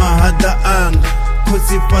likoremera mahadha anga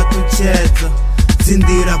kutsipatuchedza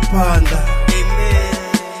dzindira panda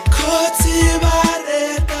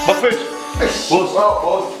Buffet,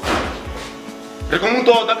 boss.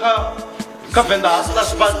 Recomundo da ka VENDA, as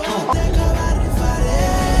last part 2.